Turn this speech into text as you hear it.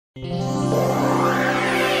Okay,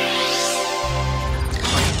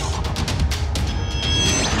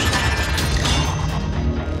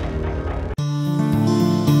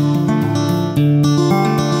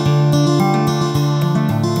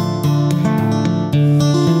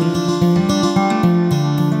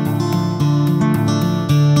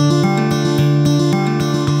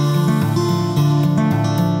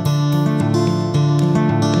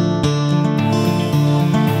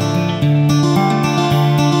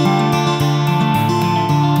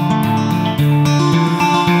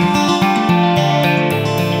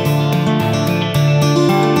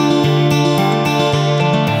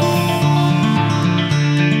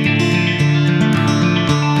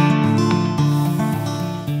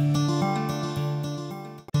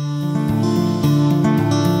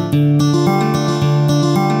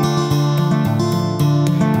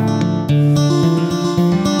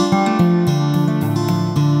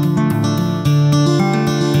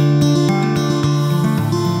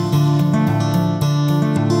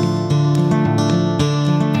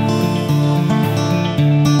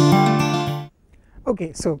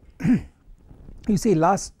 so you see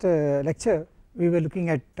last lecture we were looking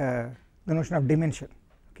at the notion of dimension,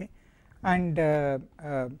 okay, and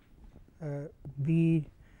we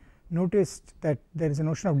noticed that there is a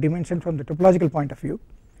notion of dimension from the topological point of view,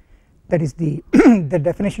 that is the the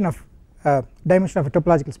definition of dimension of a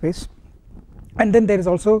topological space, and then there is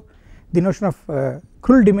also the notion of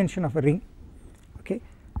Krull dimension of a ring, okay,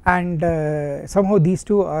 and somehow these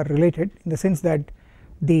two are related in the sense that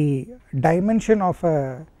the dimension of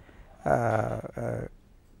a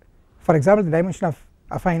for example the dimension of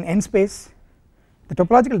affine n space, the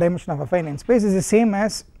topological dimension of affine n space is the same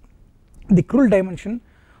as the Krull dimension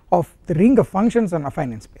of the ring of functions on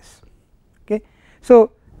affine n space, okay.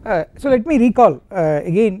 So let me recall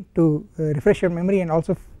again to refresh your memory and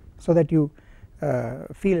also so that you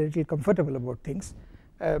feel a little comfortable about things.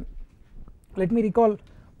 Let me recall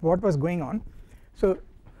what was going on. So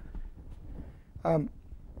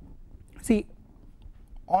see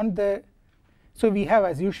on the, so we have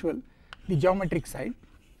as usual the geometric side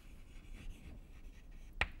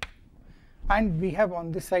and we have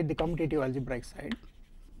on this side the commutative algebraic side,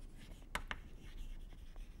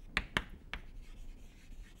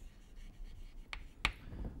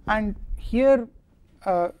 and here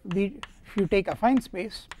if you take affine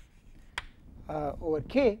space over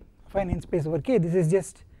K, affine n space over K, this is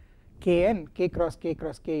just Kn, K cross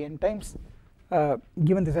Kn times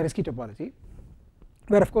given the Zariski topology,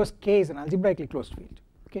 where of course K is an algebraically closed field,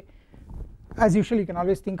 okay. As usual you can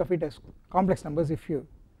always think of it as complex numbers if you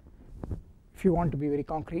want to be very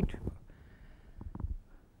concrete.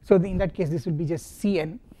 So in that case this will be just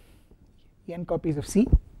Cn, n copies of C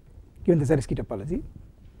given the Zariski topology,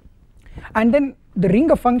 and then the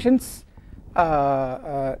ring of functions,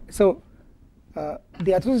 so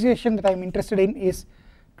the association that I am interested in is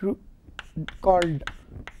called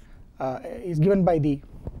is given by the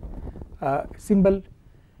symbol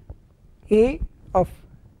A of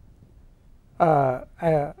a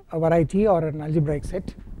variety or an algebraic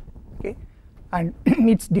set, okay, and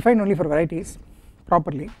it is defined only for varieties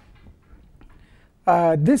properly.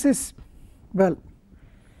 This is, well,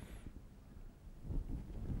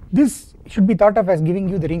 this should be thought of as giving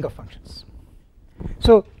you the ring of functions.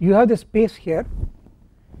 So you have the space here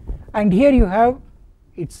and here you have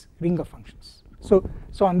its ring of functions. So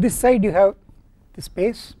on this side you have the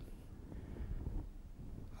space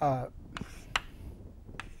and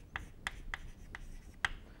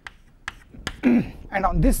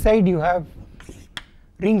on this side you have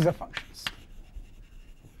rings of functions,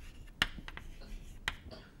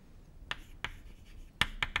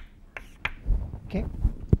 okay.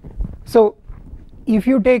 So if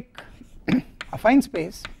you take affine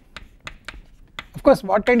space, of course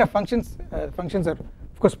what kind of functions, functions are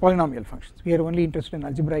of course polynomial functions, we are only interested in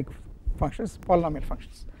algebraic functions, polynomial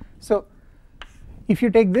functions. So if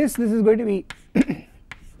you take this is going to be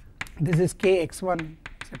this is k x1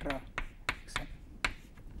 etc xn,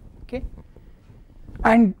 okay,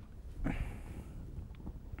 and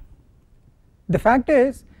the fact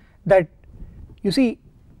is that you see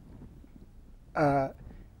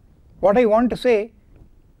what I want to say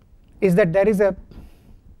is that there is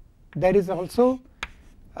also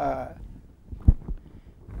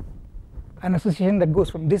an association that goes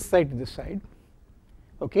from this side to this side,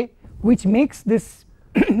 okay, which makes this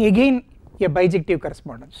again a bijective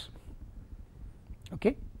correspondence,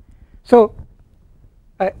 okay. So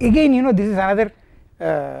again you know this is another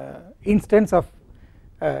instance of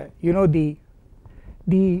you know the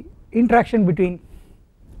interaction between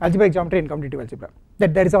algebraic geometry and commutative algebra,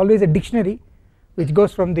 that there is always a dictionary which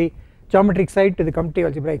goes from the geometric side to the commutative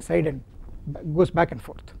algebraic side and goes back and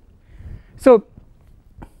forth. So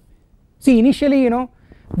see, initially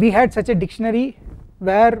we had such a dictionary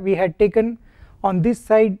where we had taken on this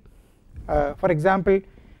side, for example,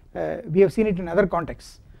 we have seen it in other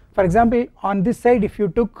contexts. For example, on this side if you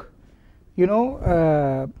took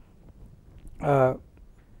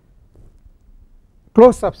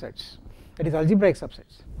closed subsets, that is algebraic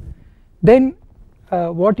subsets, then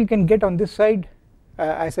what you can get on this side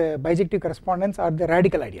as a bijective correspondence are the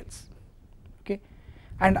radical ideals, okay.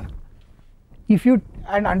 And if you,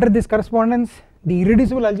 and under this correspondence the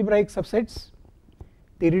irreducible algebraic subsets,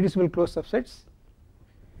 the irreducible closed subsets,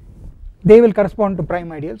 they will correspond to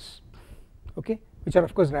prime ideals, okay, which are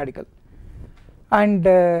of course radical, and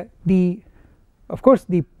of course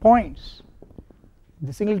the points,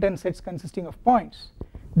 the singleton sets consisting of points,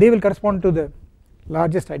 they will correspond to the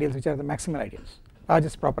largest ideals, which are the maximal ideals,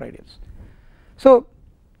 largest proper ideals. So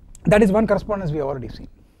that is one correspondence we have already seen,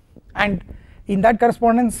 and in that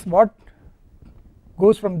correspondence what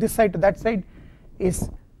goes from this side to that side is,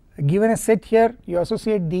 given a set here you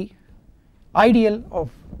associate the ideal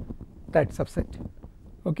of that subset,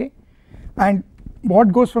 okay, and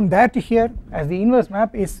what goes from there to here as the inverse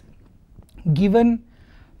map is, given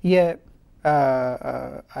a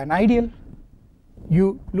an ideal,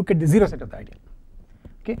 you look at the 0 set of the ideal,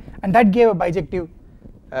 okay, and that gave a bijective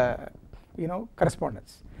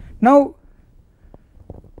correspondence. Now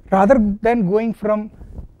rather than going from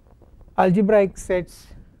algebraic sets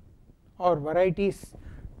or varieties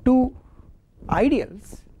to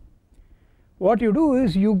ideals, what you do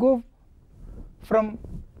is you go from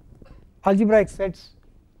algebraic sets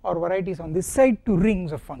or varieties on this side to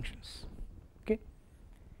rings of functions, okay.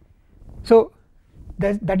 So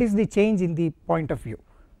that is the change in the point of view,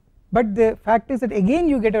 but the fact is that again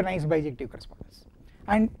you get a nice bijective correspondence,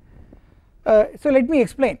 and so let me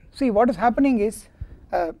explain. See, what is happening is,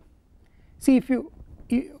 see,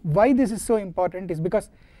 why this is so important is because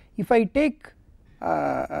if I take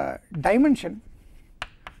dimension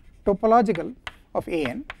topological of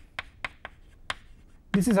an,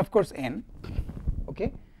 this is of course n,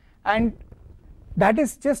 okay, and that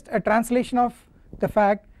is just a translation of the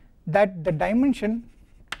fact that the dimension,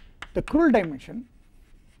 the Krull dimension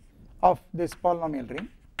of this polynomial ring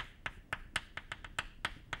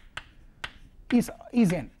is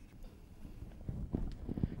n.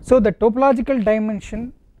 So the topological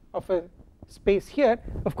dimension of a space here,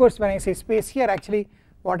 of course when I say space here actually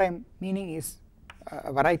what I am meaning is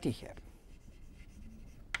a variety here,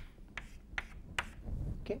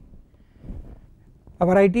 okay. A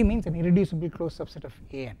variety means an irreducible closed subset of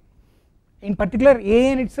an. In particular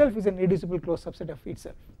an itself is an irreducible closed subset of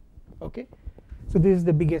itself, okay. So this is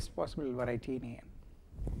the biggest possible variety in an,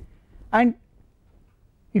 and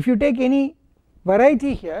if you take any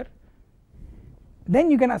variety here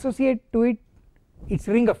then you can associate to it its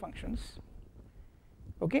ring of functions,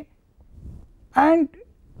 okay, and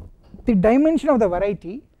the dimension of the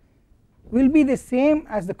variety will be the same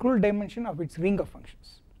as the Krull dimension of its ring of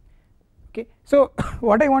functions, okay. So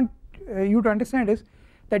what I want you to understand is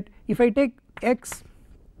that if I take X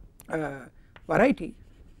variety,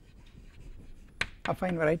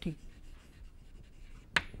 affine variety,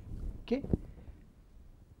 okay,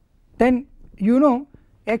 then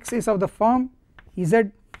X is of the form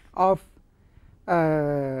Z of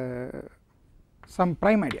some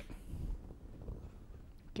prime ideal,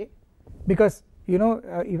 okay, because if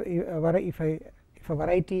a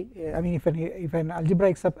variety, I mean if an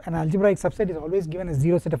algebraic subset is always given a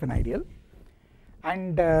 0 set of an ideal,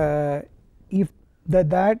 and if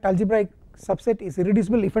that algebraic subset is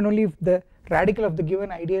irreducible if and only if the radical of the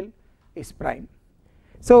given ideal is prime.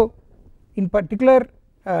 So in particular,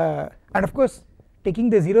 and of course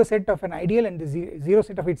taking the 0 set of an ideal and the 0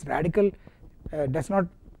 set of its radical does not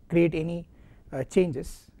create any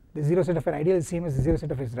changes. The 0 set of an ideal is same as the 0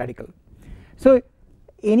 set of its radical. So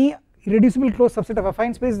any irreducible closed subset of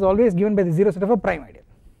affine space is always given by the 0 set of a prime ideal,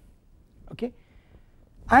 okay,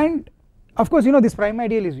 and of course this prime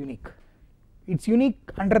ideal is unique. It's unique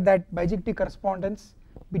under that bijective correspondence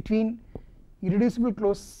between irreducible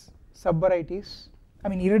closed subvarieties, I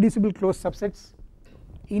mean irreducible closed subsets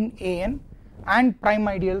in an and prime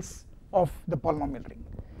ideals of the polynomial ring.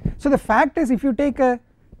 So the fact is, if you take a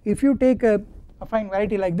affine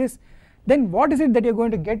variety like this, then what is it that you are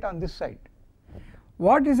going to get on this side?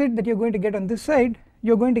 What is it that you are going to get on this side?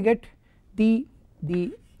 You are going to get the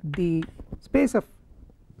space of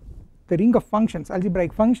the ring of functions,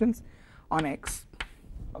 algebraic functions on X,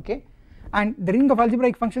 okay, and the ring of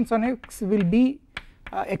algebraic functions on X will be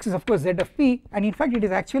X is of course Z of P, and in fact it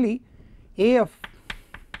is actually A of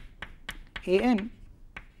an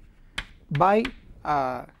by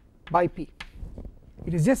p.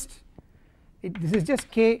 It is just this is just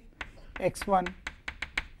k x1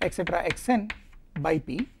 etc xn by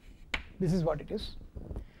p. This is what it is.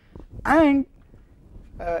 And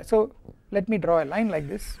so let me draw a line like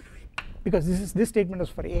this, because this statement was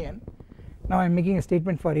for an. Now I am making a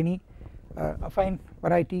statement for any affine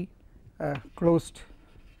variety closed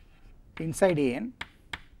inside an.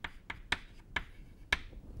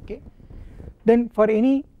 Okay. Then for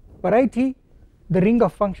any variety the ring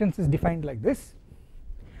of functions is defined like this,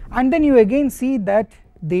 and then you again see that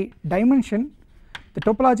the dimension, the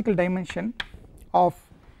topological dimension of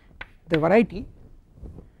the variety,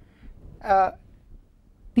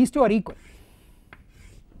 these two are equal.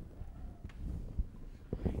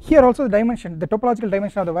 Here also the dimension, the topological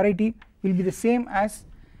dimension of the variety will be the same as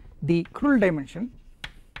the Krull dimension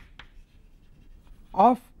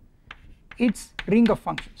of its ring of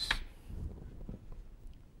functions.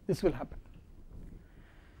 This will happen.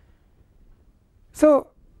 So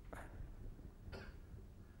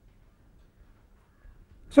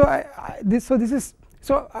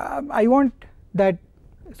I want that.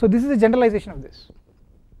 So this is a generalization of this.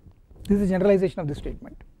 This is a generalization of this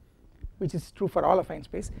statement, which is true for all affine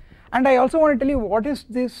space. And I also want to tell you what is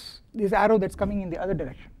this arrow that's coming in the other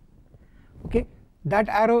direction. Okay, that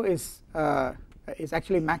arrow is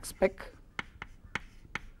actually max spec.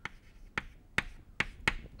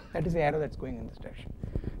 That is the arrow that's going in this direction.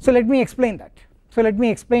 So let me explain that. So let me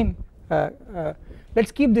explain.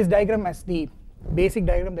 Let's keep this diagram as the basic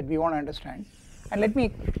diagram that we want to understand, and let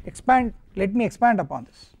me expand upon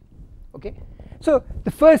this. Okay. So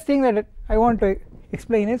the first thing that I want to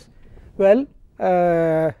explain is, well,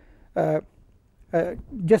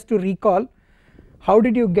 just to recall, how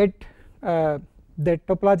did you get the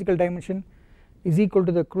topological dimension is equal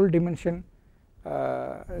to the Krull dimension,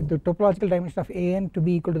 the topological dimension of an to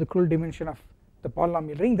be equal to the Krull dimension of the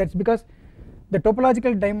polynomial ring? That's because the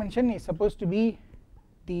topological dimension is supposed to be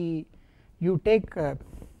the you take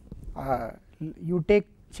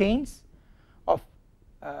chains of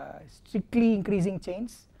strictly increasing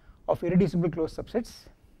chains of irreducible closed subsets,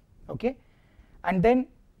 okay, and then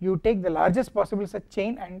you take the largest possible such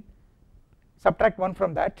chain and subtract 1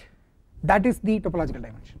 from that. That is the topological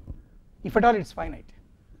dimension, if at all it is finite.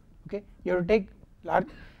 Okay, you have to take large.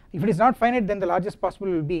 If it is not finite, then the largest possible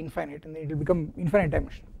will be infinite, and then it will become infinite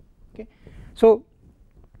dimension. Okay, so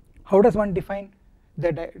how does one define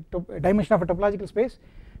the dimension of a topological space?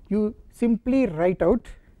 You simply write out,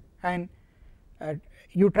 and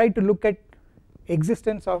you try to look at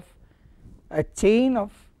existence of a chain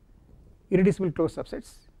of irreducible closed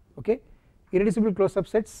subsets. Okay, irreducible closed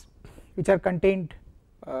subsets which are contained,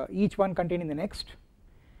 each one contained in the next.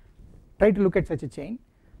 Try to look at such a chain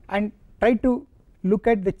and try to look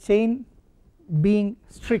at the chain being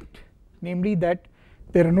strict, namely that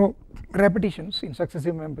there are no repetitions in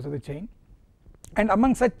successive members of the chain, and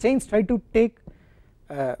among such chains try to take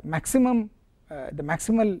the maximal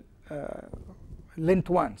length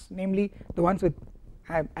ones, namely the ones with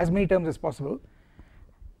as many terms as possible,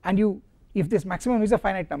 and you, if this maximum is a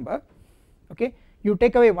finite number, okay, you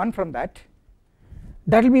take away 1 from that.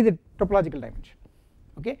 That will be the topological dimension.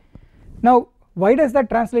 Okay, now why does that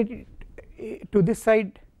translate to this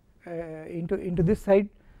side, into this side,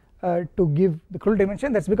 to give the Krull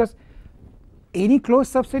dimension? That's because any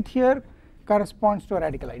closed subset here corresponds to a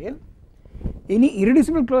radical ideal, any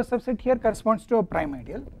irreducible closed subset here corresponds to a prime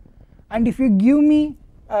ideal, and if you give me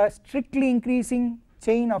a strictly increasing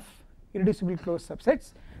chain of irreducible closed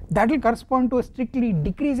subsets, that will correspond to a strictly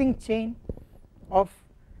decreasing chain of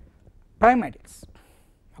prime ideals.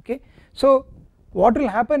 Okay, so what will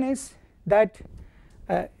happen is that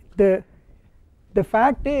the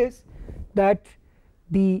fact is that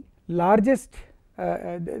the largest,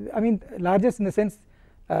 largest in the sense,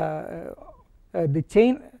 the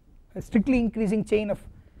chain, a strictly increasing chain of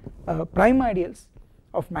prime ideals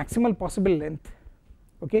of maximal possible length,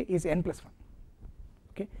 okay, is n plus 1.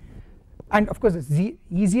 Okay, and of course the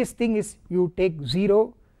easiest thing is you take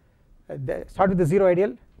 0, start with the 0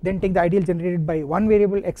 ideal, then take the ideal generated by one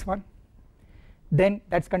variable x1, then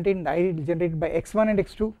that's contained in the ideal generated by x1 and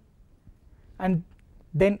x2, and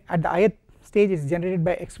then at the ith stage is generated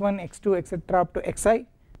by x1, x2, etc. up to xi,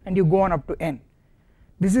 and you go on up to n.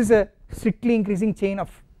 This is a strictly increasing chain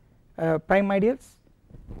of prime ideals.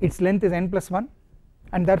 Its length is n plus 1,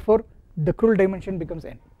 and therefore the Krull dimension becomes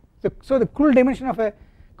n. So the Krull dimension of a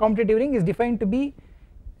commutative ring is defined to be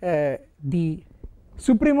the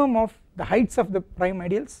supremum of the heights of the prime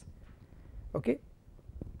ideals. Okay,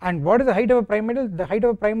 and what is the height of a prime ideal? The height of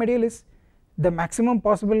a prime ideal is the maximum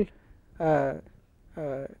possible length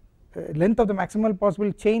of the maximal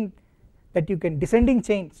possible chain that you can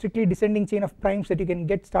strictly descending chain of primes that you can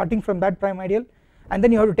get starting from that prime ideal, and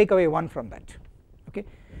then you have to take away 1 from that. Okay,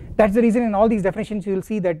 that's the reason in all these definitions you will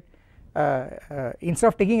see that instead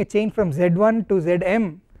of taking a chain from Z1 to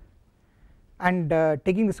Zm and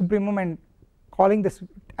taking the supremum and calling this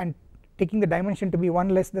and taking the dimension to be 1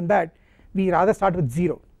 less than that, we rather start with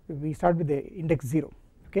 0. We start with the index 0.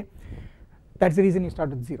 Okay, that's the reason you start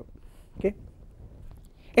with 0. Okay,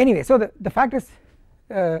 anyway, so the fact is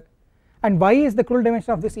and why is the Krull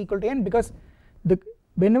dimension of this equal to n? Because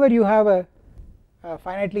whenever you have a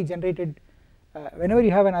finitely generated whenever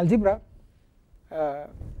you have an algebra,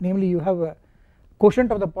 namely you have a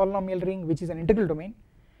quotient of the polynomial ring which is an integral domain,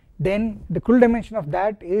 then the Krull dimension of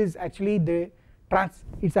that is actually the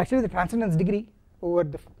transcendence degree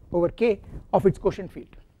over K of its quotient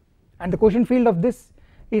field, and the quotient field of this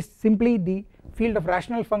is simply the field of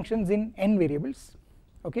rational functions in n variables.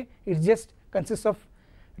 Okay, it just consists of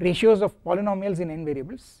ratios of polynomials in n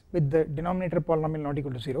variables with the denominator polynomial not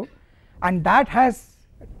equal to 0, and that has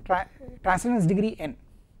transcendence degree n.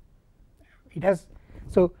 It has,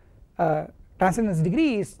 so transcendence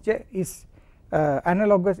degree is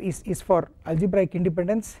analogous is for algebraic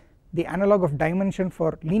independence the analog of dimension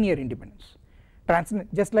for linear independence.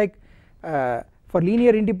 Just like for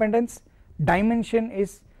linear independence, dimension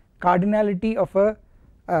is cardinality of a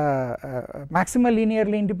maximal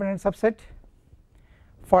linearly independent subset.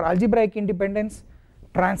 For algebraic independence,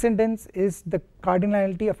 transcendence is the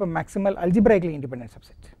cardinality of a maximal algebraically independent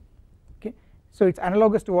subset. Okay, so it's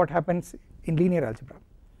analogous to what happens in linear algebra.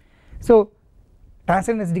 So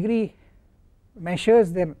transcendence degree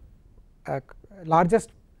measures the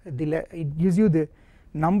largest, it gives you the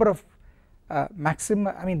number of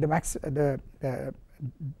maximum, I mean the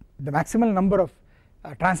maximal number of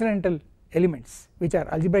transcendental elements which are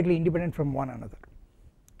algebraically independent from one another.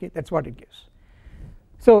 Okay, that's what it gives.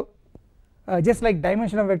 So just like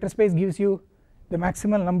dimension of vector space gives you the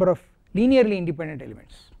maximal number of linearly independent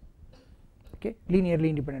elements, okay, linearly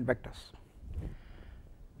independent vectors.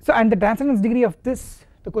 So and the transcendence degree of this,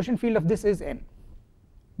 the quotient field of this is n,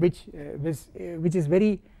 which is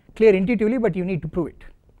very clear intuitively, but you need to prove it.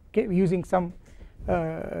 Okay, using some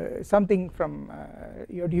something from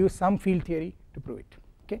you have to use some field theory to prove it.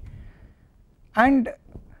 Okay, and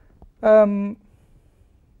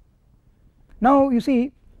now you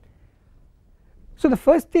see, so the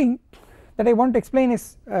first thing that I want to explain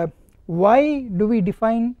is why do we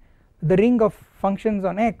define the ring of functions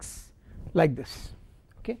on X like this?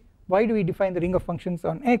 Okay, why do we define the ring of functions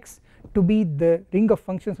on X to be the ring of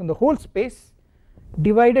functions on the whole space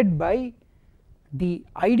divided by the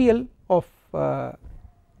ideal of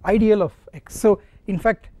X? So in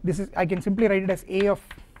fact this is, I can simply write it as a of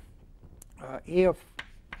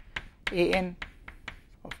an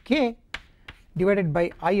of K divided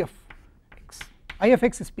by I of X. I of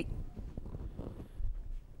X is P,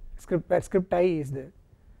 where script I is the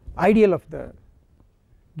ideal of the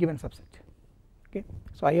given subset. Okay,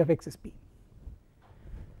 so I of X is P,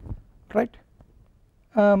 right?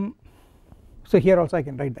 So here also I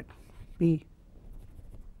can write that P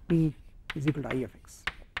is equal to I of X.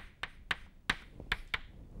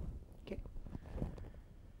 Okay,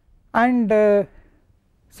 and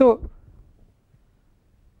so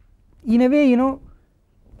in a way, you know,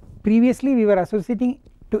 previously we were associating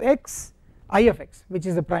to X I of X, which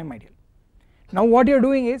is the prime ideal. Now what you are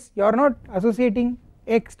doing is you are not associating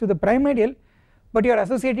X to the prime ideal, but you are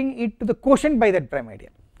associating it to the quotient by that prime ideal.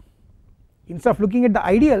 Instead of looking at the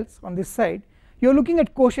ideals on this side, you are looking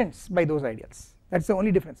at quotients by those ideals. That's the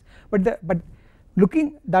only difference. But the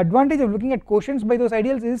advantage of looking at quotients by those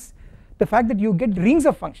ideals is the fact that you get rings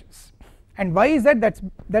of functions. And why is that?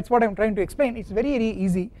 That's what I am trying to explain. It's very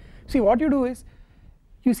easy. See, what you do is,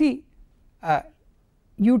 you see,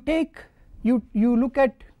 you look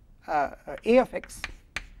at a of X.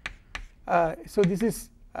 So this is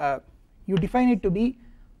you define it to be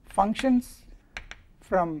functions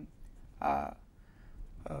from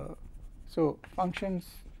so functions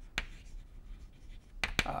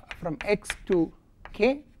from X to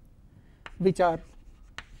K which are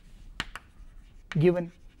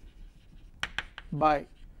given by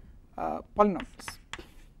polynomials,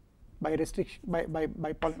 by restriction by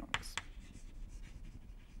polynomials.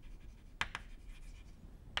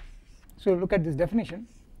 So look at this definition.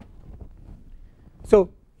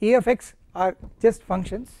 So a of X are just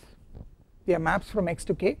functions, they are maps from X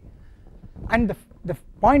to K, and the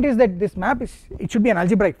point is that this map it should be an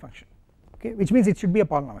algebraic function, okay, which means it should be a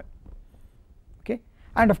polynomial. Okay,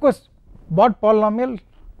 and of course what polynomial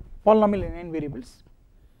in n variables,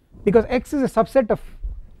 because X is a subset of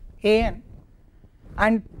an,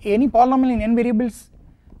 and any polynomial in n variables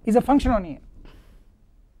is a function on an.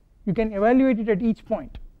 You can evaluate it at each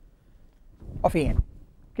point of an.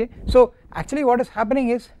 Okay, so actually what is happening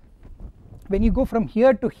is when you go from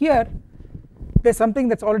here to here, there's something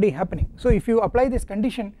that's already happening. So if you apply this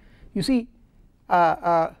condition, you see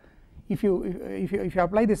if you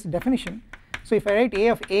apply this definition, so if I write a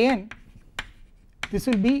of an, this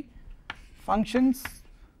will be functions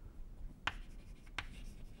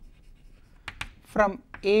from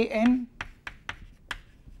an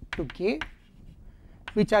to k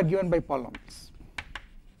which are given by polynomials.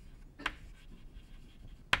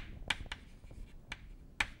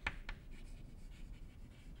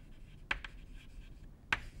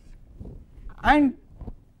 And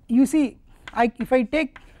you see, if I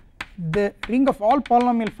take the ring of all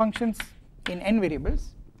polynomial functions in n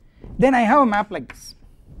variables, then I have a map like this.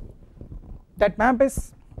 That map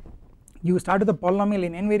is, you start with a polynomial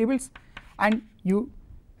in n variables and you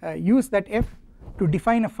use that f to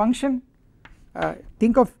define a function.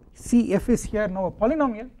 Think of C f is here now a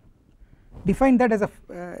polynomial, define that as a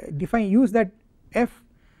use that f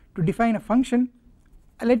to define a function.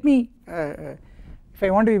 Let me if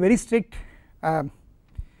I want to be very strict,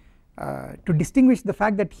 to distinguish the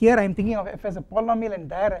fact that here I am thinking of f as a polynomial and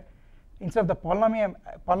there instead of the polynomial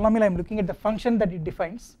I am looking at the function that it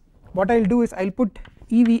defines. What I will do is I will put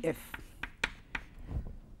EVF.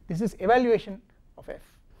 This is evaluation of f.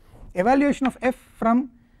 Evaluation of f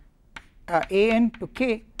from an to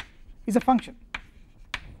k is a function.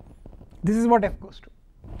 This is what f goes to.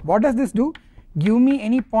 What does this do? Give me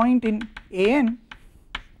any point in an,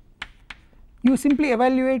 you simply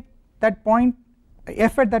evaluate that point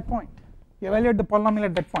f at that point, you evaluate the polynomial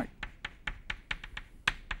at that point.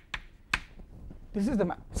 This is the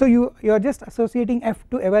map. So you are just associating f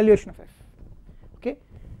to evaluation of f. Okay,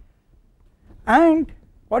 and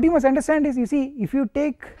what you must understand is, you see, if you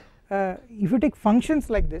take functions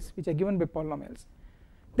like this which are given by polynomials,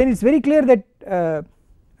 then it's very clear that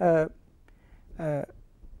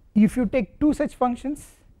if you take two such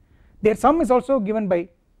functions, their sum is also given by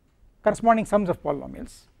corresponding sums of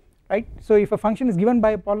polynomials, right? So if a function is given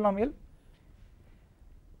by a polynomial,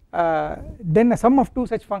 then a sum of two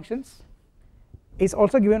such functions is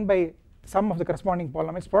also given by sum of the corresponding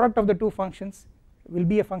polynomials. Product of the two functions will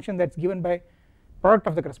be a function that's given by product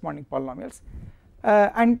of the corresponding polynomials,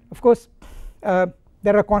 and of course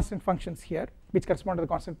there are constant functions here which correspond to the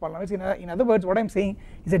constant polynomials. In other words, what I am saying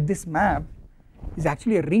is that this map is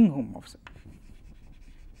actually a ring homomorphism.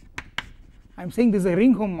 I am saying this is a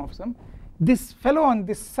ring homomorphism. This fellow on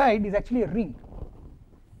this side is actually a ring.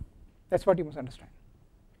 That's what you must understand.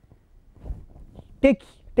 Take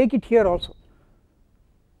it here also.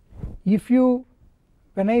 If you,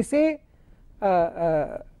 when I say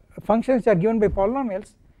functions which are given by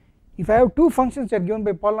polynomials, if I have two functions which are given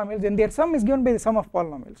by polynomials, then their sum is given by the sum of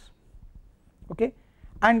polynomials, okay,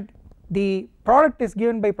 and the product is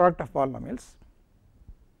given by product of polynomials.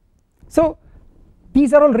 So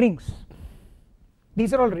these are all rings,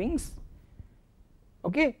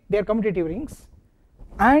 okay, they are commutative rings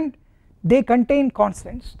and they contain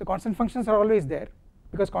constants. The constant functions are always there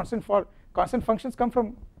because constant functions come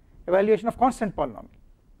from evaluation of constant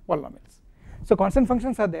polynomials. So constant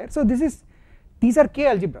functions are there. So these are K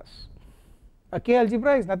algebras. A K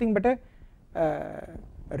algebra is nothing but a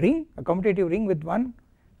ring, a commutative ring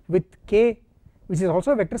with K, which is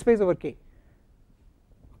also a vector space over K,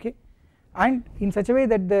 okay, and in such a way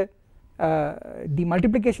that the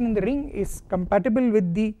multiplication in the ring is compatible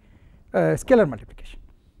with the scalar multiplication.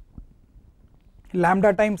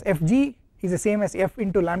 Lambda times fg is the same as f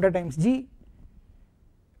into lambda times g,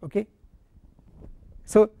 okay.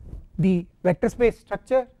 So the vector space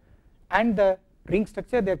structure and the ring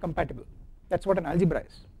structure, they are compatible. That's what an algebra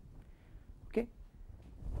is, okay.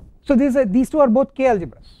 So these two are both K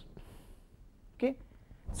algebras, okay.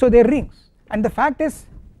 So they are rings, and the fact is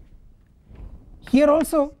here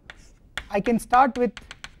also I can start with,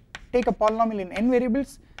 take a polynomial in n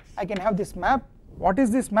variables, I can have this map. What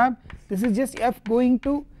is this map? This is just f going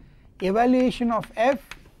to evaluation of f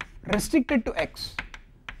restricted to x,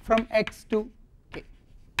 from x to k.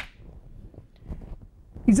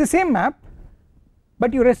 It's the same map,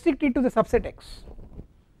 but you restrict it to the subset x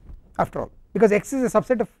after all, because x is a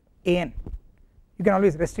subset of an, you can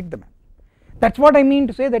always restrict the map. That's what I mean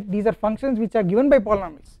to say that these are functions which are given by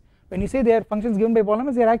polynomials. When you say they are functions given by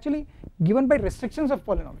polynomials, they are actually given by restrictions of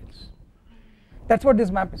polynomials. That's what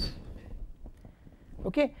this map is,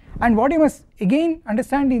 okay. And what you must again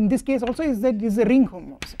understand in this case also is that this is a ring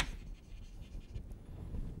homomorphism.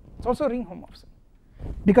 It's also a ring homomorphism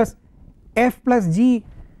because f plus g,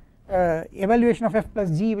 evaluation of f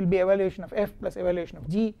plus g will be evaluation of f plus evaluation of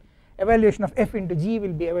g, evaluation of f into g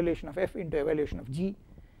will be evaluation of f into evaluation of g,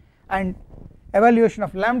 and evaluation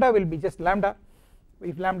of lambda will be just lambda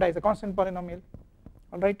if lambda is a constant polynomial.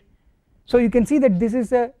 Alright, so you can see that this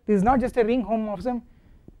is not just a ring homomorphism,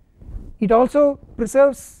 it also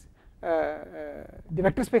preserves the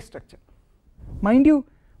vector space structure. Mind you,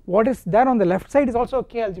 what is there on the left side is also a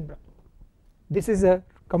K algebra. This is a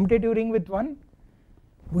commutative ring with 1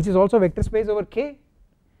 which is also vector space over K,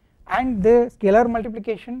 and the scalar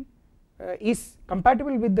multiplication is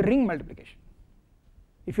compatible with the ring multiplication.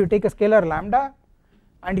 If you take a scalar lambda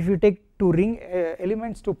and if you take two ring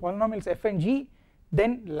elements to polynomials f and g,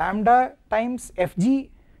 then lambda times fg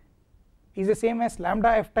is the same as lambda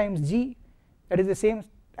f times g, that is the same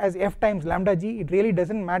as f times lambda g. It really does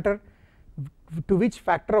not matter to which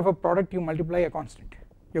factor of a product you multiply a constant,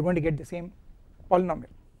 you are going to get the same polynomial,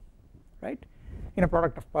 right, in a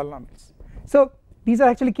product of polynomials. So these are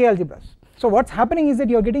actually K algebras. So what is happening is that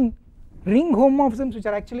you are getting ring homomorphisms which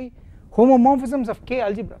are actually homomorphisms of K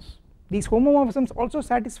algebras. These homomorphisms also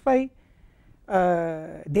satisfy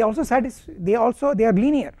they are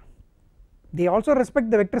linear, they also respect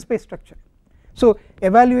the vector space structure. So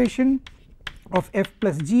evaluation of f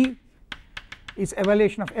plus g is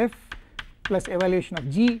evaluation of f plus evaluation of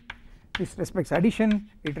g. This respects addition,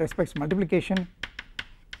 it respects multiplication,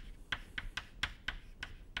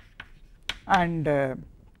 and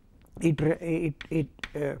it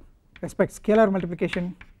respects scalar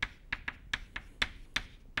multiplication,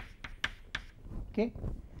 okay,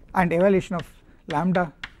 and evaluation of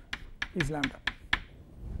lambda is lambda.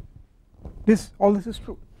 All this is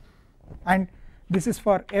true, and this is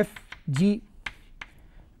for f g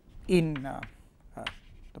in the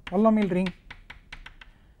polynomial ring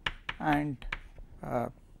and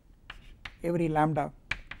every lambda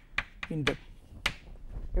in the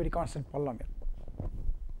every constant polynomial,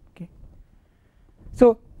 okay.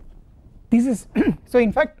 So this is so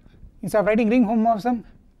in fact instead of writing ring homomorphism,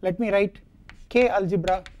 let me write K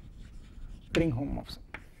algebra ring homomorphism.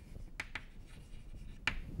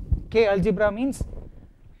 K algebra means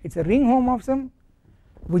it is a ring homomorphism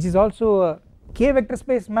which is also a K vector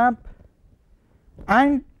space map,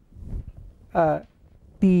 and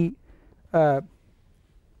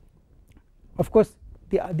of course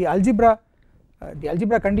the algebra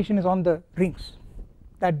condition is on the rings,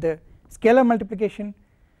 that the scalar multiplication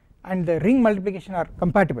and the ring multiplication are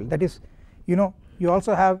compatible, that is, you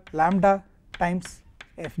also have lambda times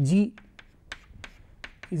fg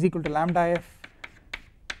is equal to lambda f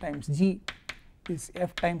times g is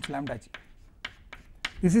f times lambda g.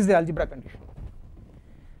 This is the algebra condition,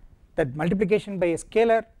 that multiplication by a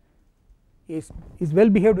scalar is well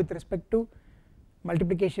behaved with respect to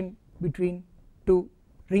multiplication between two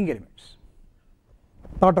ring elements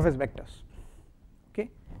thought of as vectors, okay,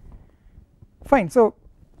 fine. So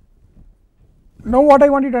now what I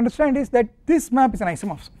want you to understand is that this map is an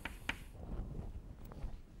isomorphism.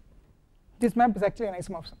 This map is actually an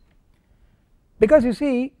isomorphism, because you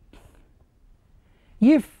see,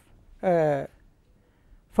 if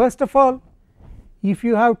first of all, if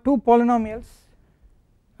you have two polynomials,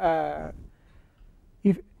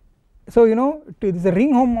 it is a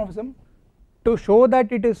ring homomorphism. To show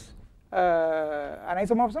that it is an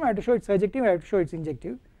isomorphism, I have to show its surjective, I have to show its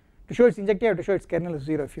injective. To show its injective, I have to show its kernel is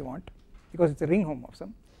 0 if you want, because it is a ring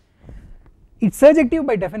homomorphism. It is surjective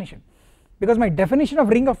by definition, because my definition of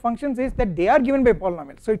ring of functions is that they are given by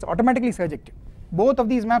polynomials, so it is automatically surjective. Both of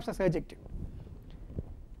these maps are surjective,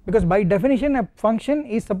 because by definition a function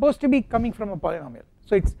is supposed to be coming from a polynomial,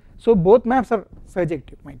 so both maps are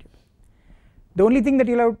surjective, mind you. The only thing that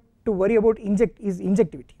you will have to worry about is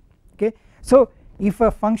injectivity, okay. So if a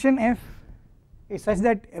function f is such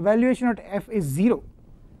that evaluation at f is 0,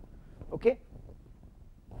 okay,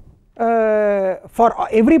 for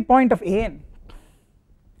every point of an,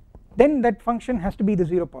 then that function has to be the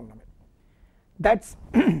 0 polynomial. That's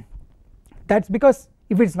that's because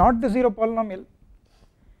if it is not the 0 polynomial,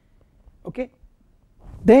 okay,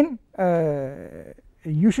 then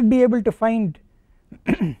you should be able to find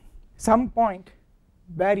some point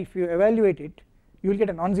where if you evaluate it you will get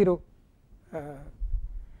a non-zero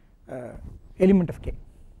element of K,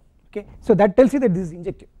 okay. So that tells you that this is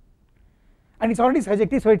injective, and it is already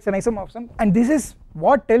surjective, so it is an isomorphism, and this is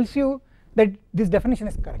what tells you that this definition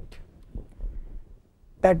is correct,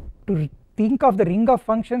 that to think of the ring of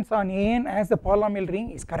functions on an as the polynomial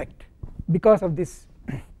ring is correct because of this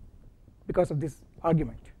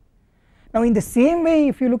argument. Now in the same way,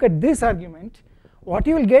 if you look at this argument, what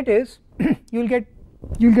you will get is you will get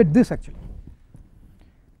this actually,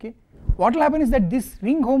 okay. What will happen is that this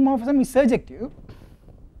ring homomorphism is surjective.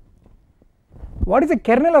 What is the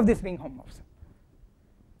kernel of this ring homomorphism?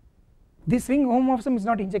 this ring homomorphism is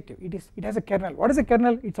not injective, it has a kernel. What is a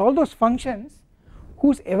kernel? It's all those functions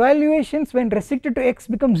whose evaluations when restricted to x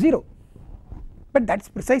become 0, but that's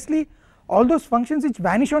precisely all those functions which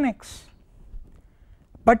vanish on x.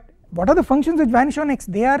 But what are the functions which vanish on x?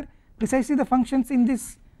 They are precisely the functions in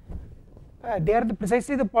this they are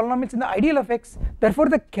precisely the polynomials in the ideal of x. Therefore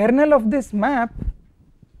the kernel of this map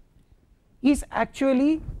is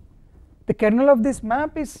actually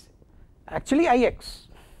Ix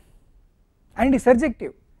and is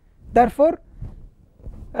surjective. Therefore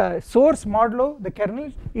source modulo the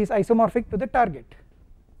kernel is isomorphic to the target.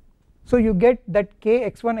 So you get that k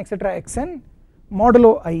x1 etc xn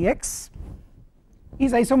modulo Ix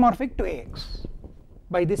is isomorphic to Ax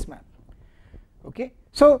by this map. Okay,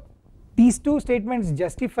 so these two statements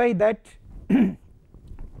justify that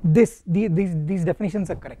these definitions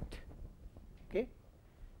are correct. Okay,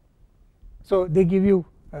 so they give you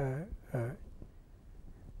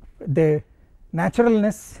the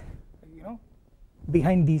naturalness, you know,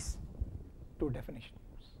 behind these two definitions.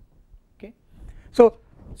 Okay, so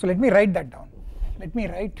let me write that down. Let me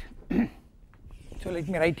write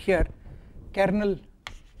here kernel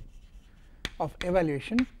of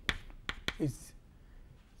evaluation is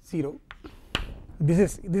 0.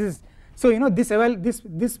 This is so, you know, this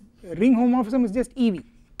ring homomorphism is just EV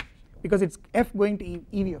because it's f going to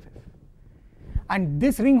EV of f, and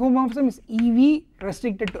this ring homomorphism is EV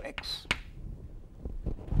restricted to x.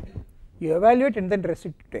 You evaluate and then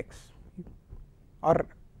restrict it to x, or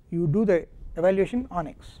you do the evaluation on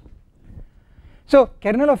x. So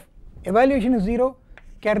kernel of evaluation is 0,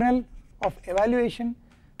 kernel of evaluation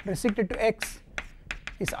restricted to x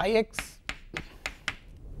is Ix,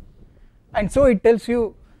 and so it tells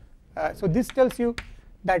you so this tells you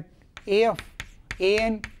that A of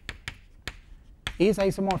An is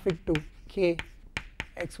isomorphic to k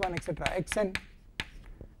x1 etc xn,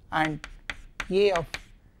 and A of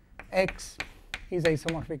x is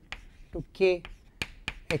isomorphic to k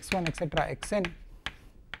x1 etc xn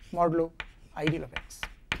modulo ideal of x.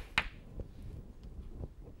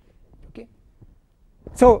 Okay,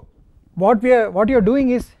 so what you are doing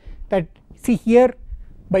is that, see here,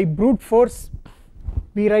 by brute force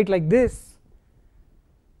we write like this,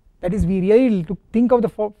 that is we really think of the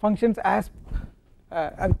functions as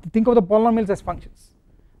think of the polynomials as functions.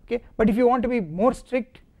 Okay, but if you want to be more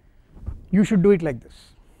strict you should do it like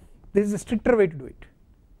this. This is a stricter way to do it.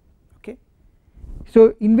 Okay,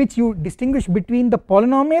 so in which you distinguish between the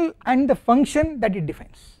polynomial and the function that it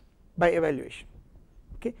defines by evaluation.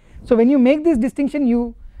 Okay, so when you make this distinction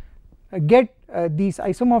you get these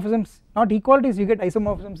isomorphisms, not equalities, you get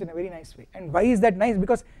isomorphisms in a very nice way. And why is that nice?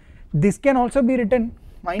 Because this can also be written,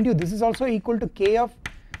 mind you, this is also equal to k of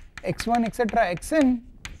x1 etc xn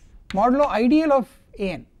modulo ideal of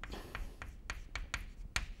An,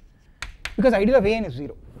 because ideal of An is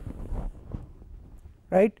 0,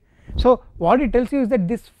 right. So what it tells you is that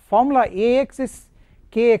this formula Ax is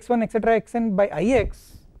k x1 etc xn by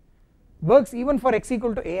Ix works even for x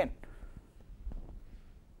equal to An.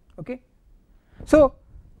 Okay, so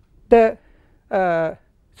the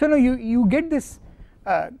so now you get this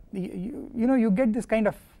you know, you get this kind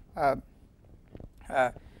of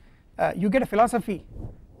you get a philosophy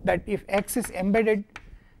that if x is embedded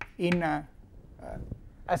in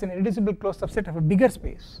as an irreducible closed subset of a bigger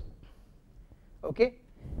space, okay,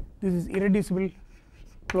 this is irreducible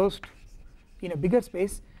closed in a bigger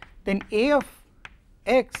space, then A of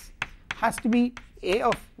x has to be A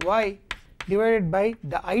of y divided by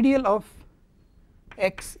the ideal of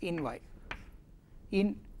x in y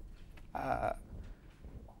in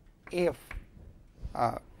A of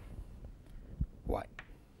y.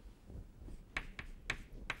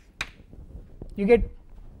 You get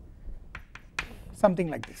something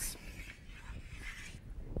like this.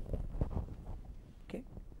 Okay,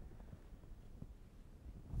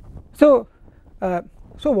 so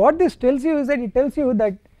so what this tells you is that it tells you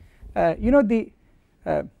that you know, the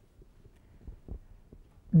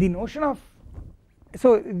notion of,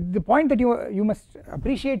 so the point that you must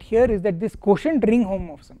appreciate here is that this quotient ring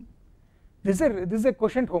homomorphism, this is a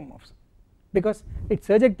quotient homomorphism because it's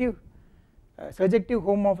surjective. Surjective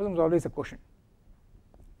homomorphism is always a quotient.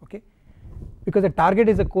 Okay, because the target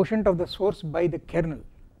is a quotient of the source by the kernel,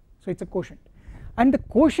 so it's a quotient, and the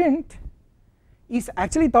quotient is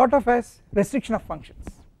actually thought of as restriction of functions.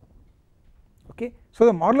 Okay, so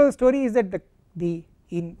the moral of the story is that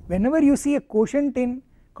whenever you see a quotient in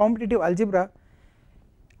computative algebra,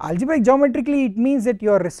 algebraic geometrically it means that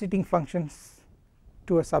you are restricting functions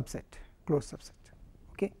to a subset, closed subset.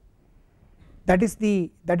 Okay, that is the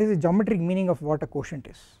geometric meaning of what a quotient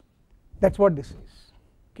is. That's what this is.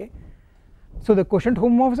 Okay, So the quotient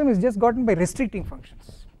homomorphism is just gotten by restricting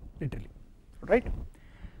functions literally, right.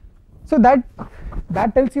 So that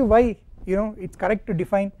tells you why it's correct to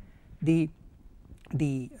define the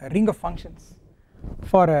ring of functions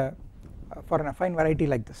for an affine variety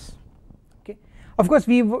like this. Okay, of course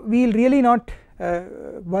we will really not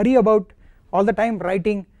worry about all the time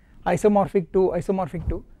writing isomorphic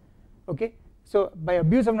to, okay. So by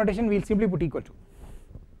abuse of notation we will simply put equal to,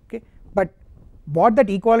 okay, but what that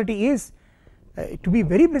equality is, to be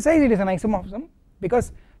very precise, it is an isomorphism,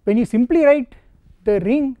 because when you simply write the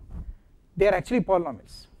ring they are actually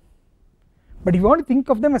polynomials, but if you want to think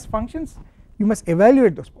of them as functions you must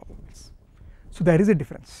evaluate those polynomials. So there is a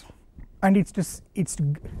difference, and this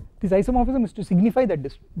isomorphism is to signify that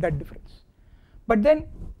difference, but then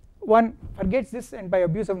one forgets this and by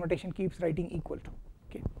abuse of notation keeps writing equal to.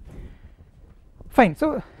 Okay, fine.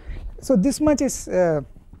 So this much is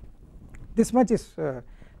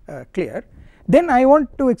clear. Then I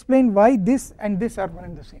want to explain why this and this are one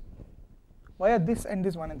and the same. Why are this and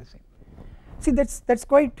this one and the same? See, that's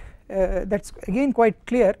quite that's again quite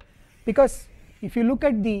clear, because if you look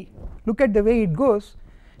at the way it goes,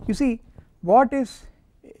 you see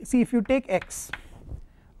if you take x,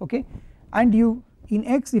 okay, and in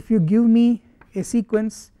x if you give me a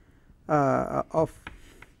sequence of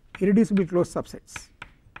irreducible closed subsets,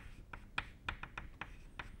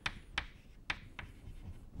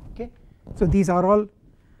 okay, so these are all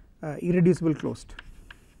irreducible closed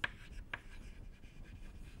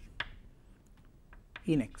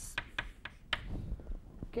in x,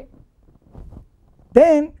 okay,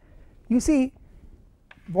 then you see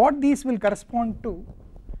what these will correspond to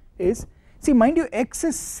is, see, mind you, x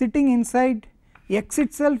is sitting inside, x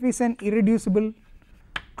itself is an irreducible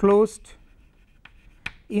closed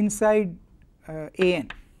inside an,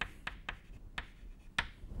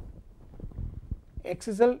 x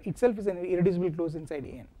itself is an irreducible closed inside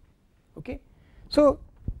an, okay. So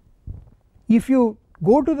if you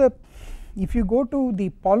go to the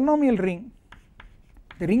polynomial ring,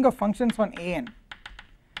 the ring of functions on an,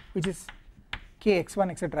 which is k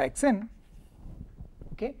x1 etc xn,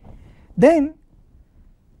 okay, then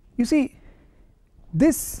you see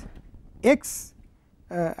this x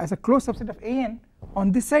as a closed subset of an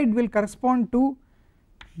on this side will correspond to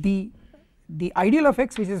the ideal of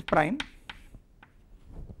x, which is prime,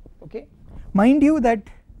 okay. Mind you that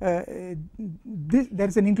there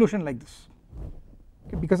is an inclusion like this,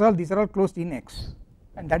 okay, because these are all closed in x,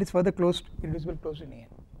 and that is further closed, irreducible closed in an,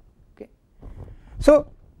 okay.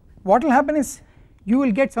 So what will happen is you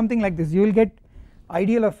will get something like this, you will get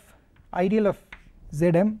ideal of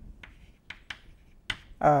Zm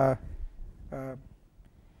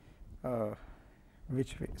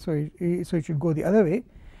which way, so it should go the other way,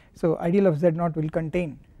 so ideal of Z0 will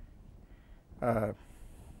contain, so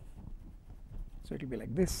it will be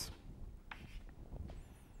like this,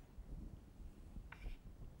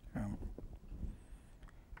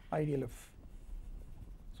 ideal of,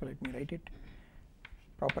 so let me write it,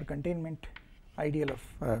 proper containment ideal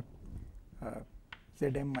of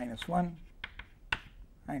Zm minus 1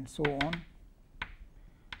 and so on,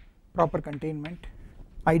 proper containment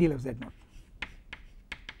ideal of Z0.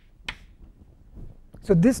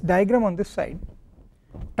 So this diagram on this side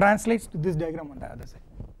translates to this diagram on the other side,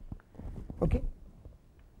 okay,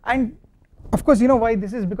 and of course you know why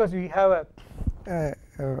this is, because we have a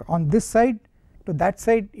on this side to that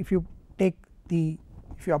side, if you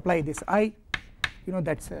apply this I, you know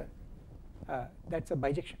that's a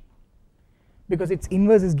bijection, because its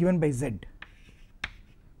inverse is given by Z,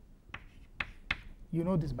 you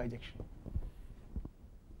know this bijection,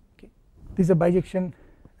 okay. This is a bijection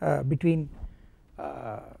between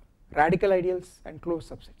radical ideals and closed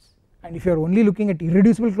subsets, and if you are only looking at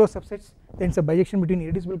irreducible closed subsets, then it's a bijection between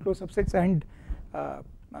irreducible closed subsets and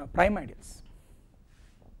prime ideals,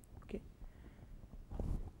 okay,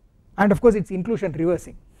 and of course it's inclusion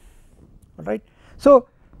reversing, alright. So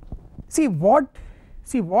see what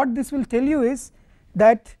this will tell you is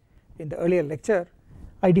that in the earlier lecture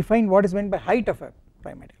I defined what is meant by height of a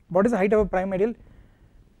prime ideal. What is the height of a prime ideal?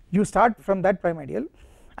 You start from that prime ideal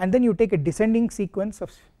and then you take a descending sequence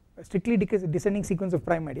of strictly descending sequence of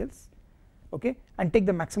prime ideals, okay, and take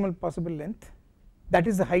the maximal possible length, that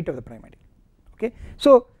is the height of the prime ideal, okay.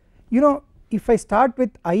 So you know, if I start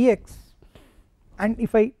with Ix and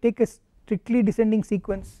if I take a strictly descending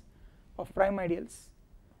sequence of prime ideals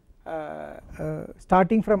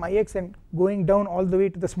starting from Ix and going down all the way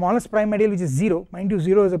to the smallest prime ideal, which is 0, mind you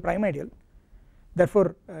 0 is a prime ideal,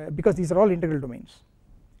 therefore because these are all integral domains,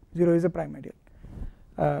 0 is a prime ideal,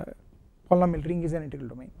 polynomial ring is an integral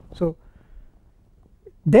domain. So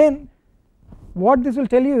then what this will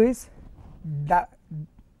tell you is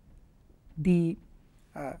the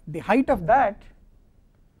height of that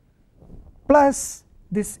plus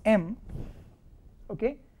this m,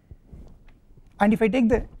 okay, and if I take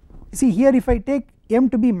the, see here, if I take m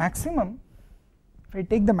to be maximum, if I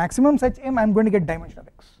take the maximum such m, I am going to get dimension of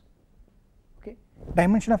x, okay.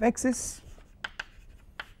 Dimension of x is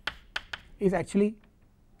actually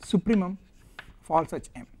supremum of all such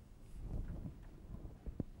m,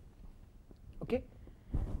 okay.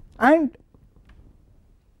 And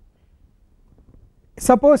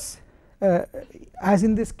suppose as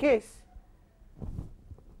in this case,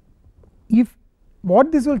 if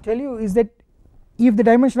what this will tell you is that if the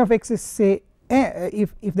dimension of x is say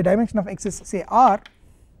if the dimension of x is say r,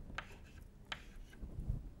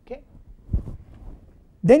 okay,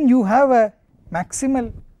 then you have a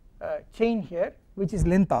maximal chain here which is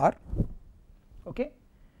length r, okay,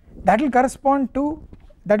 that will correspond to,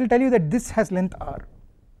 that will tell you that this has length r,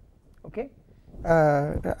 okay,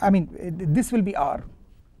 I mean this will be r,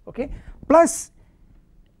 okay, plus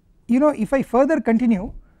you know if I further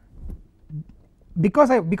continue,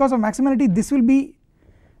 because of maximality, this will be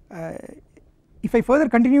if I further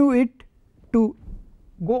continue it to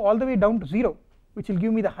go all the way down to 0, which will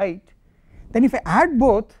give me the height, then if I add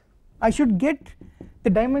both I should get the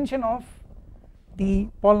dimension of the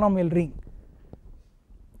polynomial ring,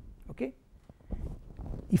 okay.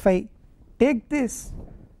 If I take this,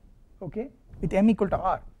 okay, with m equal to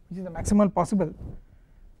r, which is the maximal possible,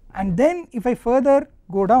 and then if I further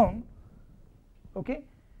go down, okay,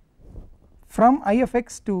 from I of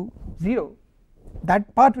x to 0,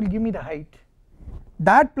 that part will give me the height,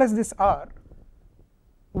 that plus this r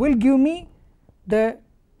will give me the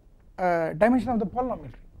dimension of the polynomial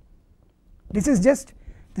ring. This is just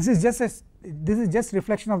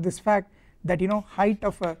reflection of this fact that you know height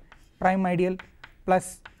of a prime ideal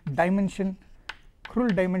plus dimension, cruel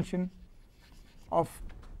dimension of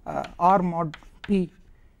r mod p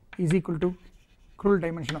is equal to cruel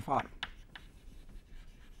dimension of r,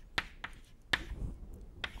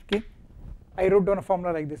 okay. I wrote down a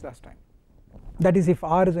formula like this last time, that is if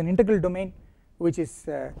r is an integral domain which is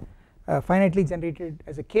finitely generated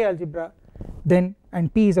as a K algebra, then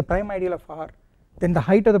and p is a prime ideal of r, then the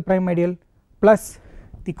height of the prime ideal plus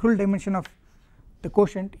the cruel dimension of the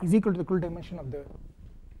quotient is equal to the cruel dimension of the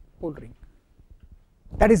whole ring.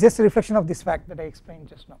 That is just a reflection of this fact that I explained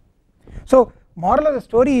just now. So moral of the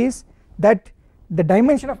story is that the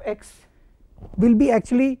dimension of x will be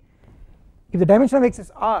actually, if the dimension of x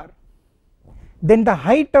is r, then the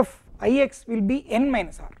height of Ix will be n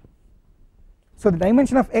minus r. So the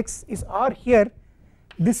dimension of x is r here,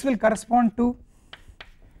 this will correspond to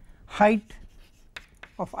height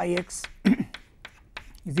of Ix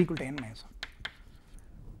is equal to n minus r,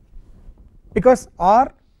 because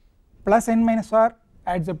r plus n minus r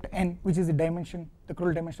adds up to n, which is the dimension, the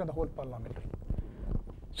cruel dimension of the whole polynomial ring.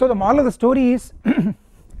 So the moral of the story is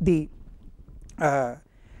the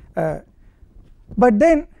but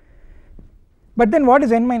then what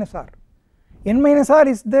is n minus r? N minus r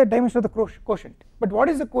is the dimension of the quotient, but what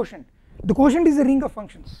is the quotient? The quotient is a ring of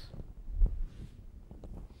functions.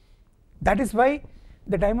 That is why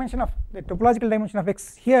the dimension of the topological dimension of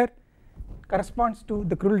x here corresponds to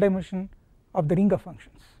the cruel dimension of the ring of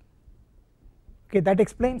functions, okay. That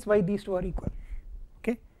explains why these two are equal,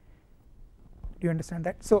 okay. Do you understand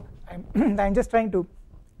that? So I'm just trying to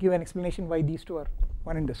give an explanation why these two are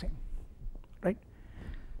one and the same, right.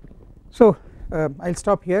 So I'll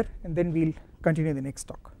stop here and then we'll continue the next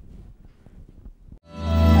talk.